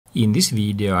In this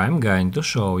video, I'm going to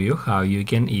show you how you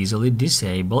can easily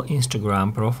disable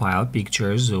Instagram profile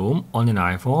picture zoom on an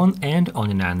iPhone and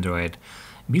on an Android.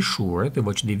 Be sure to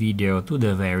watch the video to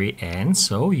the very end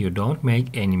so you don't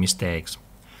make any mistakes.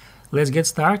 Let's get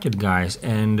started, guys,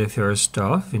 and first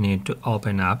off we need to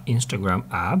open up Instagram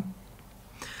app.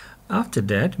 After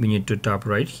that, we need to tap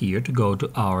right here to go to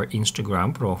our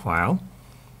Instagram profile.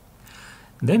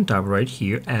 Then tap right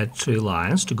here, add 3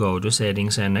 lines to go to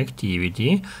settings and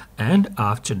activity, and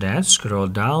after that scroll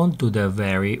down to the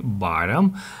very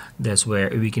bottom. That's where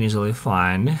we can easily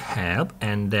find help,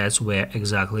 and that's where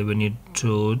exactly we need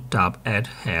to tap add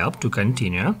help to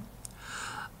continue.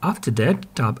 After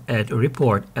that, tap add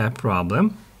report a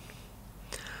problem.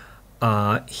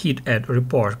 Hit add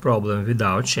report problem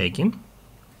without checking,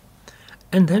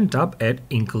 and then tap add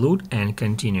include and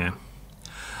continue.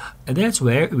 And that's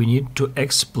where we need to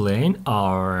explain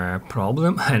our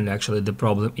problem, and actually the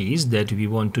problem is that we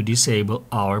want to disable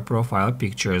our profile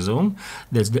picture zoom.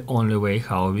 That's the only way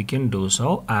how we can do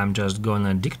so. I'm just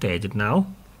gonna dictate it now.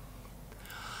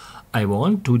 I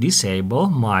want to disable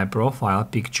my profile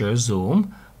picture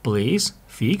zoom. Please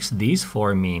fix this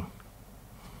for me.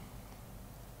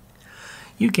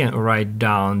 You can write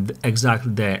down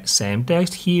exactly the same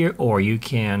text here, or you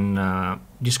can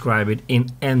describe it in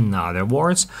another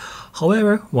words.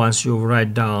 However, once you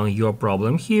write down your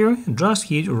problem here, just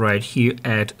hit right here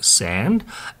at send,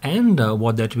 and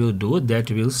what that will do, that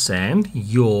will send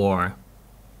your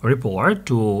report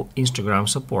to Instagram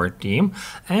support team,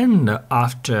 and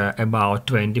after about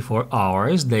 24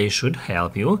 hours they should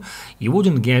help you. You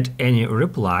wouldn't get any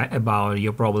reply about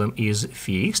your problem is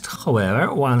fixed.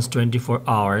 However, once 24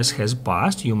 hours has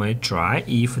passed, you may try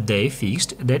if they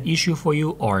fixed that issue for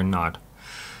you or not.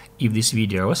 If this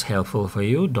video was helpful for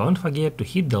you, don't forget to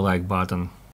hit the like button.